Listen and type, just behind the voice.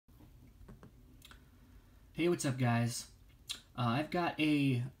Hey, what's up, guys? I've got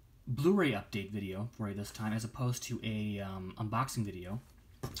a Blu-ray update video for you this time, as opposed to a unboxing video.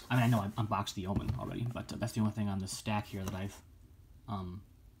 I mean, I know I unboxed the Omen already, but that's the only thing on the stack here that I've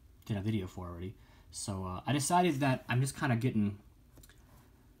did a video for already. So I decided that I'm just kind of getting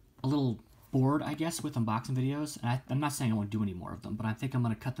a little bored, I guess, with unboxing videos. And I'm not saying I won't do any more of them, but I think I'm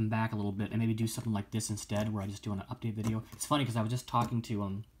going to cut them back a little bit and maybe do something like this instead, where I just do an update video. It's funny because I was just talking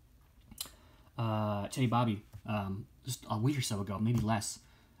to Teddy Bobby just a week or so ago, maybe less.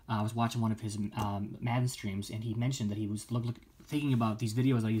 I was watching one of his Madden streams, and he mentioned that he was thinking about these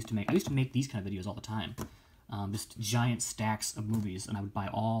videos I used to make. I used to make these kind of videos all the time. Just giant stacks of movies, and I would buy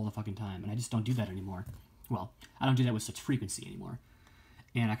all the fucking time, and I just don't do that anymore. Well, I don't do that with such frequency anymore.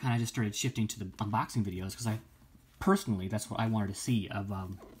 And I kind of just started shifting to the unboxing videos, because personally, that's what I wanted to see of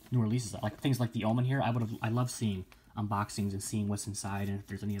new releases. Like things like The Omen here, I love seeing unboxings and seeing what's inside and if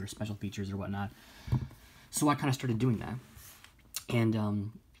there's any other special features or whatnot. So I kind of started doing that.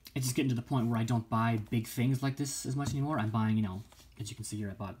 And it's just getting to the point where I don't buy big things like this as much anymore. I'm buying, you know, as you can see here,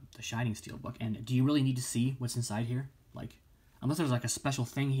 I bought the Shining Steelbook. And do you really need to see what's inside here? Like, unless there's like a special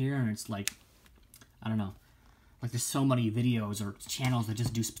thing here and it's like, I don't know. Like there's so many videos or channels that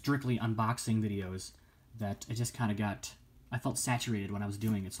just do strictly unboxing videos that it just kind of I felt saturated when I was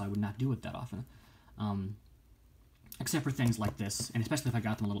doing it, so I would not do it that often. Except for things like this, and especially if I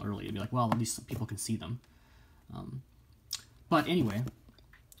got them a little early, it'd be like, well, at least people can see them. But anyway,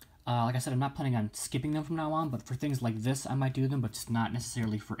 like I said, I'm not planning on skipping them from now on, but for things like this, I might do them, but just not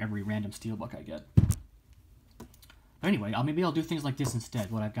necessarily for every random Steelbook I get. But anyway, maybe I'll do things like this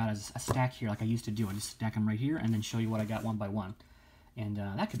instead. What I've got is a stack here, like I used to do. I just stack them right here, and then show you what I got one by one. And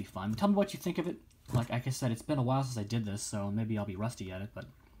that could be fun. Tell me what you think of it. Like I said, it's been a while since I did this, so maybe I'll be rusty at it, but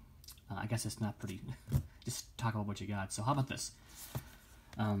I guess it's not pretty... Just talk about what you got. So how about this?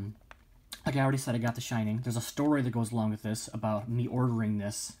 Like I already said, I got The Shining. There's a story that goes along with this about me ordering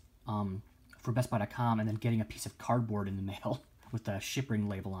this for BestBuy.com and then getting a piece of cardboard in the mail with the shipping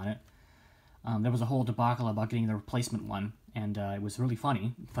label on it. There was a whole debacle about getting the replacement one, and it was really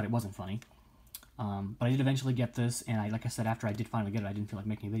funny, but it wasn't funny. But I did eventually get this, and like I said, after I did finally get it, I didn't feel like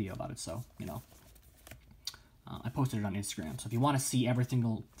making a video about it, so, you know. I posted it on Instagram, so if you want to see every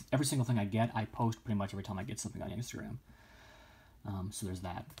single thing I get, I post pretty much every time I get something on Instagram. So there's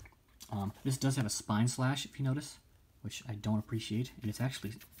that. This does have a spine slash, if you notice, which I don't appreciate, and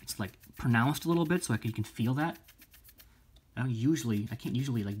it's like pronounced a little bit, so you can feel that. I can't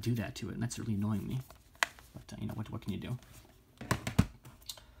usually like do that to it, and that's really annoying me. But you know, what can you do?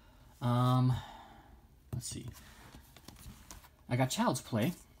 Let's see. I got Child's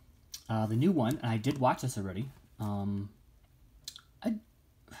Play, the new one, and I did watch this already. How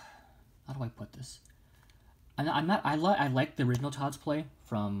do I put this? I like the original Child's Play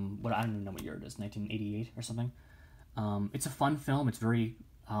from I don't even know what year it is, 1988 or something. It's a fun film. It's very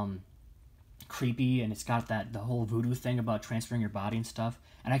creepy, and it's got the whole voodoo thing about transferring your body and stuff.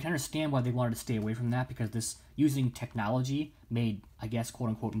 And I can understand why they wanted to stay away from that, because this using technology made, I guess, quote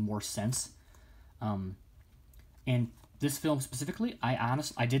unquote, more sense. And this film specifically, I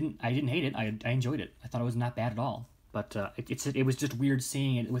didn't hate it. I enjoyed it. I thought it was not bad at all. But it was just weird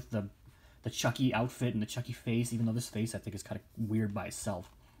seeing it with the Chucky outfit and the Chucky face, even though this face I think is kind of weird by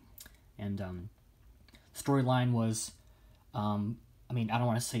itself. And storyline was, I mean, I don't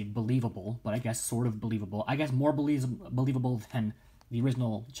want to say believable, but I guess sort of believable. I guess more believable than the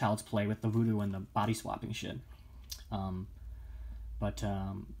original Child's Play with the voodoo and the body swapping shit. But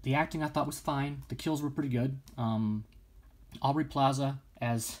the acting I thought was fine. The kills were pretty good. Aubrey Plaza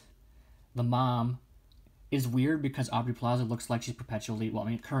as the mom is weird, because Aubrey Plaza looks like she's perpetually, well,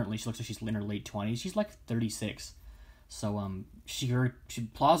 I mean, currently she looks like she's in her late 20s. She's like 36. So she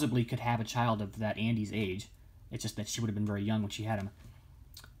plausibly could have a child of that Andy's age. It's just that she would have been very young when she had him.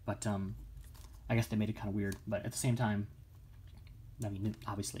 But I guess they made it kind of weird. But at the same time, I mean,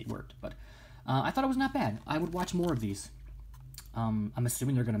 obviously it worked. But I thought it was not bad. I would watch more of these. I'm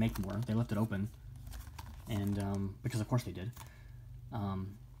assuming they're going to make more. They left it open. And because of course they did.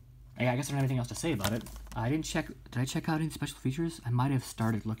 I guess I don't have anything else to say about it. Did I check out any special features? I might have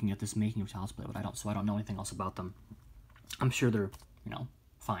started looking at this making of Child's Play, but I don't know anything else about them. I'm sure they're, you know,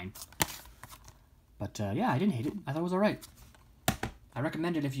 fine. But yeah, I didn't hate it. I thought it was alright. I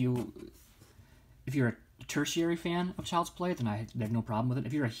recommend it if you're a tertiary fan of Child's Play, then I have no problem with it.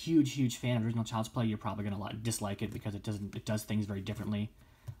 If you're a huge fan of original Child's Play, you're probably gonna dislike it, because it does things very differently.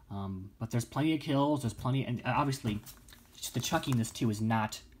 But there's plenty of kills. There's plenty, and obviously, the Chucky in this too is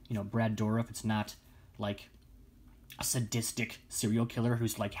not, you know, Brad Dourif. It's not like a sadistic serial killer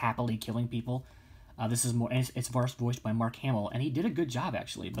who's like happily killing people. This is more, and it's voiced by Mark Hamill, and he did a good job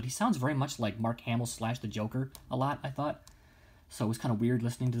actually. But he sounds very much like Mark Hamill / the Joker a lot, I thought. So it was kind of weird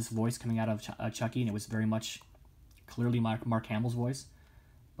listening to this voice coming out of Chucky, and it was very much clearly Mark Hamill's voice.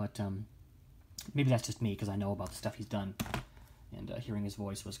 But maybe that's just me because I know about the stuff he's done, and hearing his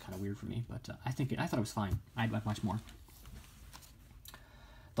voice was kind of weird for me. But I thought it was fine. I'd watch more.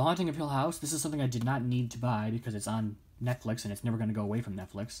 The Haunting of Hill House. This is something I did not need to buy because it's on Netflix and it's never going to go away from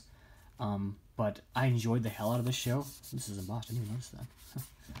Netflix. But I enjoyed the hell out of this show. This is embossed. I didn't even notice that.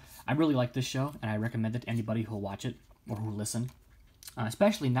 I really like this show, and I recommend it to anybody who'll watch it or who'll listen.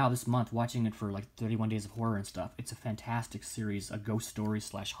 Especially now this month, watching it for like 31 Days of Horror and stuff. It's a fantastic series, a ghost story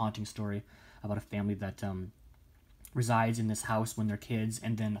 / haunting story about a family that resides in this house when they're kids,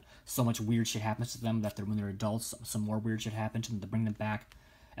 and then so much weird shit happens to them that when they're adults, some more weird shit happens to them to bring them back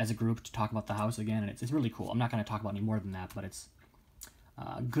as a group to talk about the house again, and it's really cool. I'm not going to talk about any more than that, but it's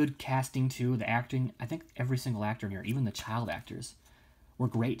good casting too. The acting, I think every single actor in here, even the child actors, were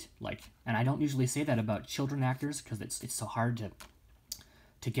great. And I don't usually say that about children actors because it's so hard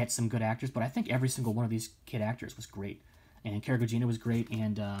to get some good actors, but I think every single one of these kid actors was great. And Cara Gugino was great,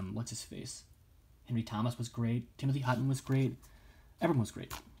 and what's his face? Henry Thomas was great. Timothy Hutton was great. Everyone was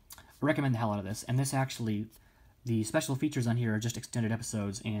great. I recommend the hell out of this. And this actually, the special features on here are just extended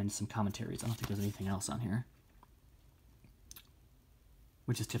episodes and some commentaries. I don't think there's anything else on here,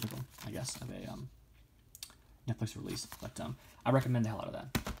 which is typical, I guess, of a Netflix release. But I recommend the hell out of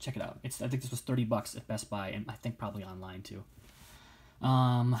that. Check it out. I think this was $30 at Best Buy, and I think probably online too.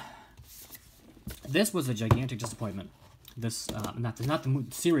 This was a gigantic disappointment. This not the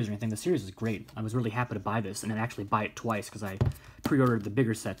series or anything. The series was great. I was really happy to buy this, and then actually buy it twice because I pre-ordered the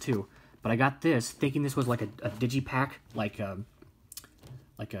bigger set too. But I got this thinking this was like a digipack, I don't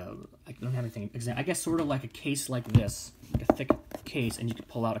have anything. I guess sort of like a case like this, like a thick case, and you could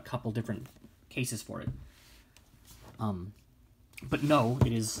pull out a couple different cases for it. But no,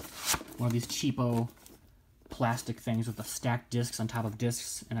 it is one of these cheapo plastic things with the stacked discs on top of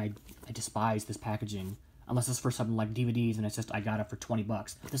discs, and I despise this packaging. Unless it's for something like DVDs, and it's just I got it for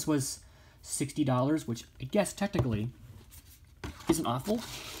 $20. This was $60, which I guess technically isn't awful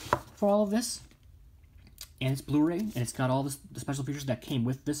for all of this. And it's Blu-ray, and it's got all the special features that came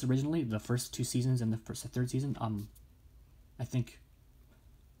with this originally, the first 2 seasons and the third season. I think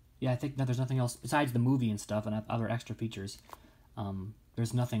that there's nothing else besides the movie and stuff and other extra features.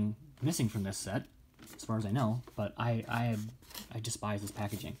 There's nothing missing from this set, as far as I know. But I despise this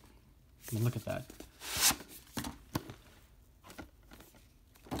packaging. I mean, look at that.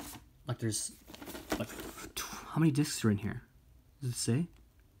 There's how many discs are in here? Does it say?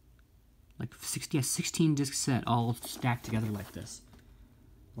 16 disc set all stacked together like this.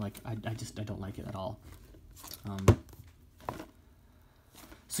 I don't like it at all.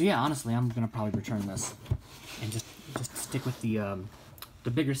 So yeah, honestly, I'm gonna probably return this and just stick with the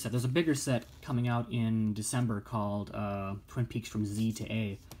bigger set. There's a bigger set coming out in December called Twin Peaks from Z to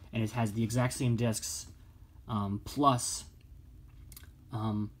A, and it has the exact same discs plus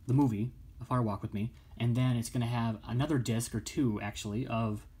the movie, A Fire Walk with Me, and then it's going to have another disc or 2 actually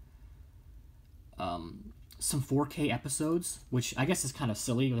of some 4K episodes, which I guess is kind of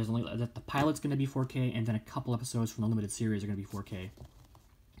silly. There's only the pilot's going to be 4K, and then a couple episodes from the limited series are going to be 4K,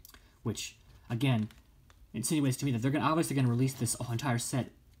 which again insinuates to me that they're obviously going to release this entire set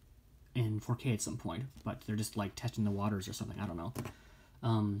in 4K at some point, but they're just testing the waters or something. I don't know.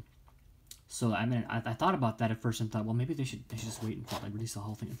 So I mean, I thought about that at first and thought, well, maybe they should just wait until they release the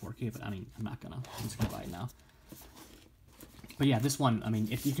whole thing in 4K. But I mean, I'm just gonna buy it now. But yeah, this one, I mean,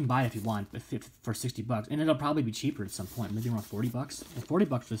 if you can buy it if you want, for $60, and it'll probably be cheaper at some point, maybe around $40. And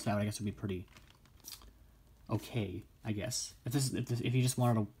 $40 for this out, I guess would be pretty okay. I guess if you just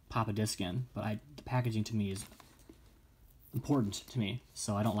wanted to pop a disc in, but the packaging to me is important to me,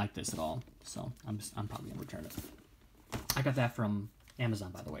 so I don't like this at all. So I'm probably gonna return it. I got that from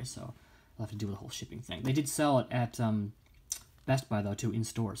Amazon, by the way, so I'll have to do the whole shipping thing. They did sell it at Best Buy though too, in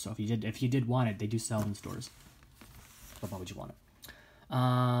stores. So if you did want it, they do sell it in stores. But why would you want it?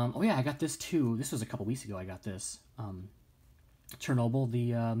 Oh yeah, I got this too. This was a couple weeks ago. I got this Chernobyl,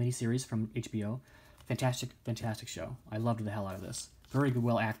 the miniseries from HBO. Fantastic show. I loved the hell out of this. Very good,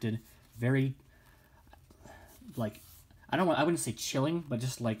 well acted. Very I wouldn't say chilling, but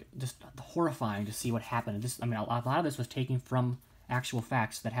just horrifying to see what happened. A lot of this was taken from actual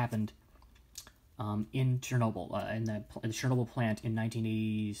facts that happened in Chernobyl, in the Chernobyl plant in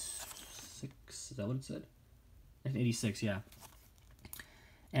 1986. Is that what it said? 1986, yeah.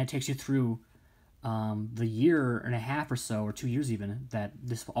 And it takes you through the year and a half or so, or 2 years even, that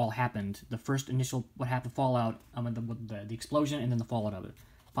this all happened. The first initial, what happened, fallout, the explosion, and then the fallout of it.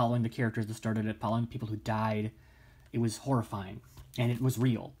 following the characters that started it, following the people who died. It was horrifying, and it was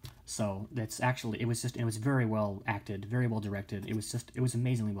real. So that's actually, it was very well acted, very well directed. It was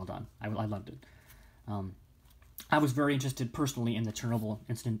amazingly well done. I loved it. I was very interested personally in the Chernobyl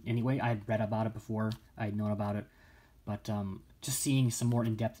incident anyway. I had read about it before, I had known about it, but just seeing some more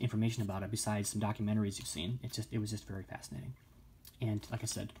in-depth information about it besides some documentaries you've seen, it was just very fascinating. And like I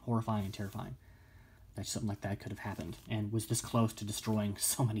said, horrifying and terrifying that something like that could have happened and was this close to destroying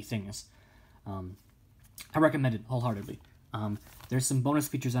so many things. I recommend it wholeheartedly. There's some bonus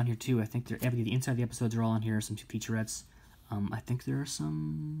features on here too. I think the inside of the episodes are all on here, some featurettes. I think there are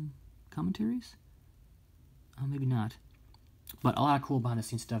some commentaries. Maybe not. But a lot of cool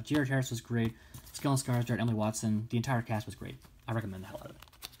behind-the-scenes stuff. Jared Harris was great. Stellan Skarsgård, Emily Watson. The entire cast was great. I recommend the hell out of it.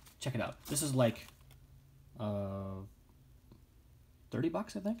 Check it out. This is like $30, I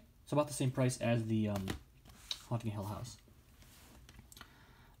think. It's about the same price as the Haunting of Hill House.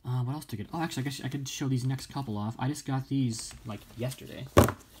 What else to get? Oh, actually, I guess I could show these next couple off. I just got these, like, yesterday.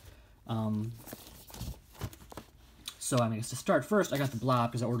 So, I guess to start first, I got the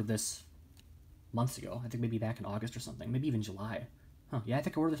Blob because I ordered this months ago. I think maybe back in August or something. Maybe even July. Huh, yeah, I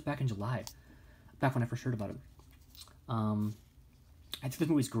think I ordered this back in July. Back when I first heard about it. I think this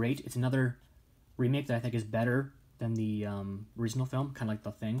movie's great. It's another remake that I think is better than the original film, kind of like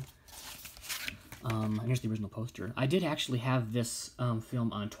The Thing. Here's the original poster. I did actually have this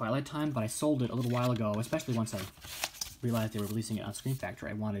film on Twilight Time, but I sold it a little while ago, especially once I realized they were releasing it on Screen Factory.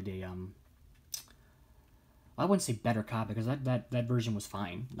 I wanted a, I wouldn't say better copy, because that version was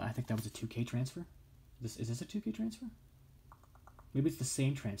fine. I think that was a 2K transfer. Is this a 2K transfer? Maybe it's the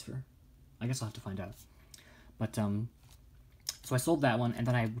same transfer. I guess I'll have to find out. But, so I sold that one, and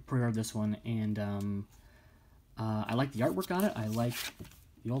then I pre-ordered this one, and I like the artwork on it. I like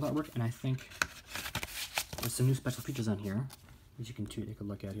the old artwork, and I think there's some new special features on here, which you can take a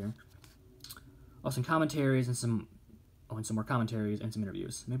look at here. Oh, some commentaries and some more commentaries and some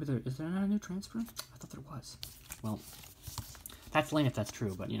interviews. Maybe is there not a new transfer? I thought there was. Well, that's lame if that's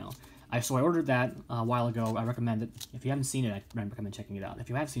true, but you know. So I ordered that a while ago. I recommend it. If you haven't seen it, I recommend checking it out. If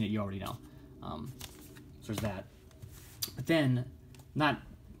you have seen it, you already know. So there's that. But then, like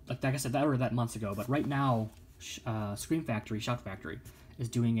I said, I ordered that months ago, but right now, Scream Factory, Shock Factory, is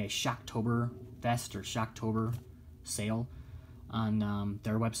doing a Shocktober Fest or Shocktober sale on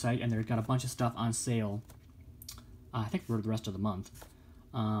their website, and they've got a bunch of stuff on sale. I think for the rest of the month.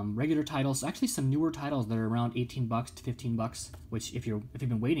 Regular titles, actually some newer titles that are around $18 to $15, which if you've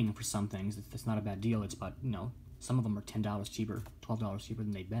been waiting for some things, it's not a bad deal. It's about, you know, some of them are $10 cheaper, $12 cheaper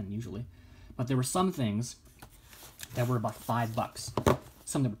than they've been usually. But there were some things that were about $5,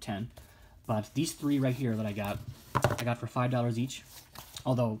 some that were 10. But these three right here that I got for $5 each.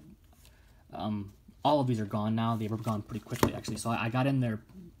 Although all of these are gone now. They were gone pretty quickly actually. So I got in there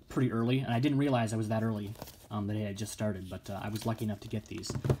pretty early, and I didn't realize I was that early. That it had just started, but I was lucky enough to get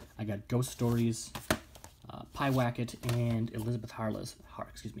these. I got Ghost Stories, Pyewacket, and Elizabeth Harvest,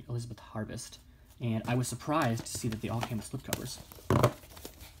 and I was surprised to see that they all came with slipcovers,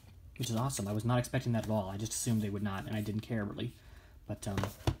 which is awesome. I was not expecting that at all. I just assumed they would not, and I didn't care really, but I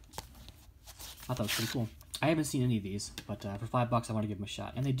thought it was pretty cool. I haven't seen any of these, but for $5 I want to give them a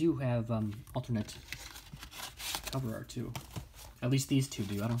shot, and they do have alternate cover art too. At least these two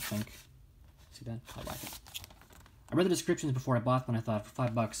do. I don't think. See that? Pyewacket. I read the descriptions before I bought one. I thought for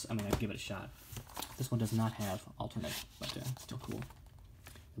 $5, I'd give it a shot. This one does not have alternate, but still cool.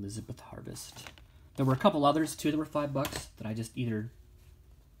 Elizabeth Harvest. There were a couple others too that were $5 that I just either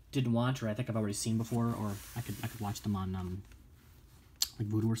didn't watch, or I think I've already seen before, or I could watch them on like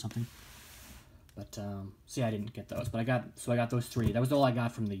Voodoo or something. But see, I didn't get those, but I got those three. That was all I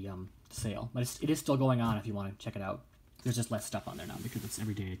got from the sale. But it is still going on if you want to check it out. There's just less stuff on there now because it's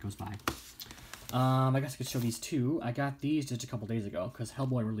every day it goes by. I guess I could show these too. I got these just a couple days ago because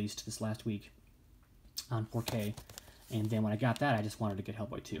Hellboy released this last week on 4K, and then when I got that, I just wanted to get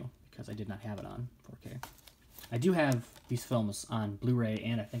Hellboy 2 because I did not have it on 4K. I do have these films on Blu-ray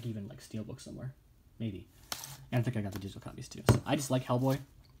and I think even like Steelbook somewhere, maybe. And I think I got the digital copies too. So I just like Hellboy.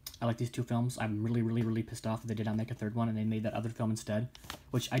 I like these two films. I'm really, really, really pissed off that they did not make a third one and they made that other film instead,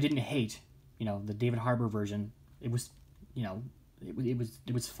 which I didn't hate. You know, the David Harbour version. It was, you know,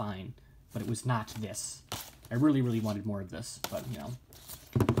 it was fine. But it was not this. I really, really wanted more of this, but, you know.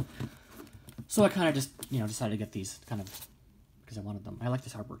 So I kind of just, you know, decided to get these, kind of, because I wanted them. I like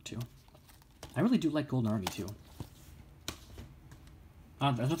this artwork, too. I really do like Golden Army, too.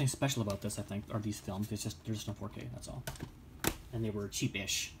 There's nothing special about this, I think, or these films. They're just on 4K, that's all. And they were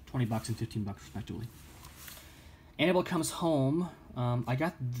cheap-ish. $20 and $15, respectively. Annabelle Comes Home. I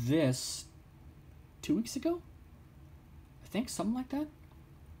got this 2 weeks ago? I think, something like that.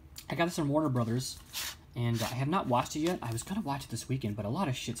 I got this from Warner Brothers, and I have not watched it yet. I was gonna watch it this weekend, but a lot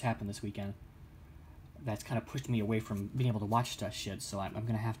of shit's happened this weekend. That's kind of pushed me away from being able to watch that shit, so I'm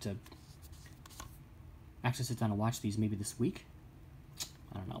gonna have to actually sit down and watch these maybe this week.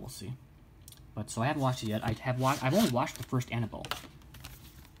 I don't know, we'll see. But so I haven't watched it yet. I've only watched the first Annabelle,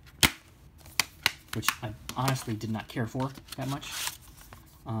 which I honestly did not care for that much.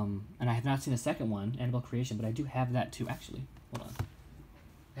 And I have not seen the second one, Annabelle Creation, but I do have that too. Actually, hold on.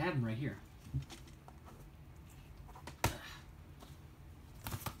 I have them right here.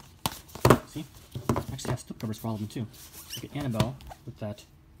 See? I actually have slipcovers for all of them too. Look at Annabelle with that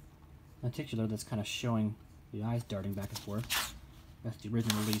lenticular that's kind of showing the eyes darting back and forth. That's the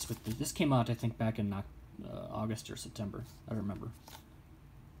original release, but this came out, I think, back in August or September. I don't remember.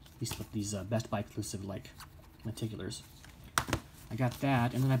 These Best Buy exclusive, like, lenticulars. I got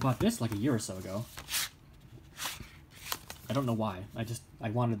that, and then I bought this like a year or so ago. I don't know why. I just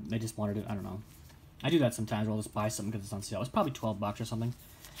wanted it. I don't know. I do that sometimes. Where I'll just buy something because it's on sale. It's probably $12 or something,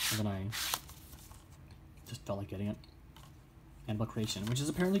 and then I just felt like getting it. Annabelle Creation, which is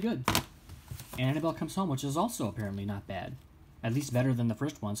apparently good. And Annabelle Comes Home, which is also apparently not bad. At least better than the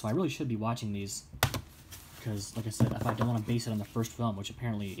first one, so I really should be watching these. Because, like I said, if I don't want to base it on the first film, which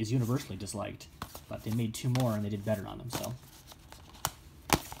apparently is universally disliked, but they made 2 more and they did better on them, so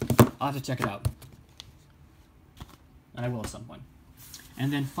I'll have to check it out. And I will at some point.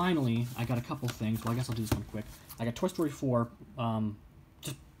 And then finally, I got a couple things. Well, I guess I'll do this one quick. I got Toy Story 4,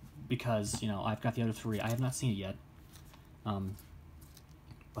 just because, you know, I've got the other 3. I have not seen it yet.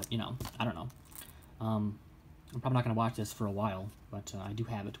 But, you know, I don't know. I'm probably not going to watch this for a while, but I do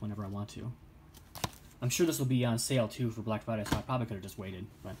have it whenever I want to. I'm sure this will be on sale, too, for Black Friday, so I probably could have just waited,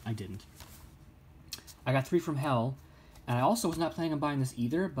 but I didn't. I got 3 from Hell, and I also was not planning on buying this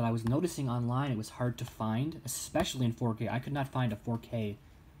either, but I was noticing online it was hard to find, especially in 4K. I could not find a 4K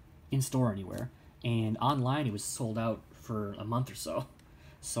in-store anywhere, and online it was sold out for a month or so.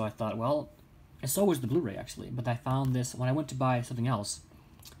 So I thought, well, and so was the Blu-ray, actually, but I found this, when I went to buy something else,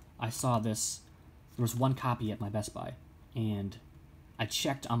 I saw this. There was 1 copy at my Best Buy, and I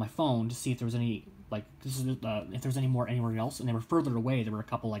checked on my phone to see if there was any, like, if there's any more anywhere else, and they were further away. There were a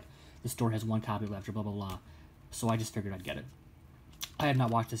couple, like, the store has 1 copy left, or blah, blah, blah. So I just figured I'd get it. I have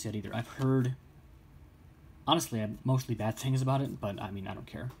not watched this yet either. I've heard, honestly, mostly bad things about it, but, I mean, I don't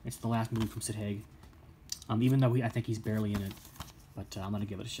care. It's the last movie from Sid Haig, even though I think he's barely in it, but I'm going to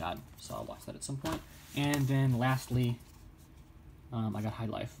give it a shot, so I'll watch that at some point. And then, lastly, I got High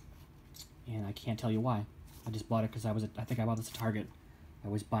Life. And I can't tell you why. I just bought it because I think I bought this at Target. I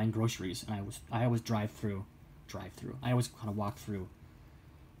was buying groceries, and I always drive through. I always kind of walk through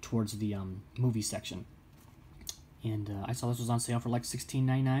towards the movie section. And I saw this was on sale for like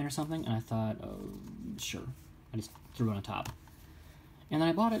 $16.99 or something, and I thought, oh, sure. I just threw it on top. And then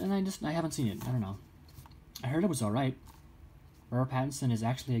I bought it, and I haven't seen it. I don't know. I heard it was all right. Robert Pattinson is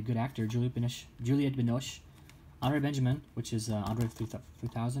actually a good actor. Juliette Binoche, Andre Benjamin, which is Andre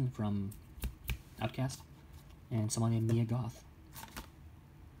 3000 from Outcast, and someone named Mia Goth.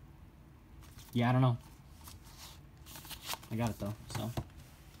 Yeah, I don't know. I got it though, so.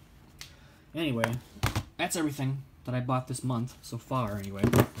 Anyway, that's everything that I bought this month so far, anyway.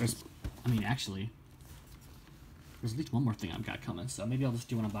 Actually, there's at least one more thing I've got coming, so maybe I'll just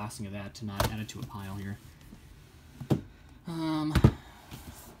do an unboxing of that to not add it to a pile here. So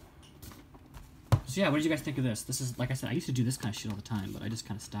yeah, what did you guys think of this? This is, like I said, I used to do this kind of shit all the time, but I just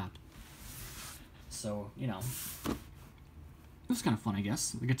kind of stopped. So, you know, it was kind of fun, I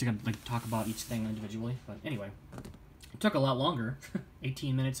guess. We get to like talk about each thing individually, but anyway, it took a lot longer,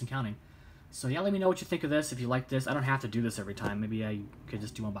 18 minutes and counting. So yeah, let me know what you think of this. If you like this, I don't have to do this every time. Maybe I could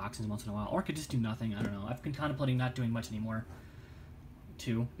just do unboxings once in a while, or I could just do nothing. I don't know. I've been contemplating not doing much anymore,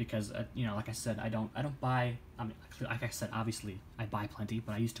 too, because you know, like I said, I don't buy. I mean, like I said, obviously I buy plenty,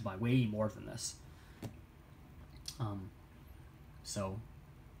 but I used to buy way more than this. So,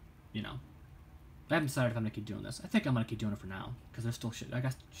 you know, I haven't decided if I'm gonna keep doing this. I think I'm gonna keep doing it for now, because there's still shit. I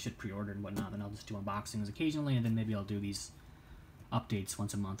got shit pre-ordered and whatnot, and I'll just do unboxings occasionally, and then maybe I'll do these updates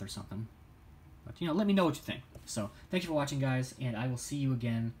once a month or something. But, you know, let me know what you think. So, thank you for watching, guys, and I will see you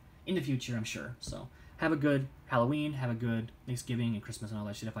again in the future, I'm sure. So, have a good Halloween, have a good Thanksgiving and Christmas and all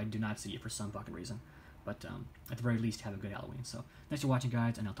that shit if I do not see you for some fucking reason. But, at the very least, have a good Halloween. So, thanks for watching,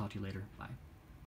 guys, and I'll talk to you later. Bye.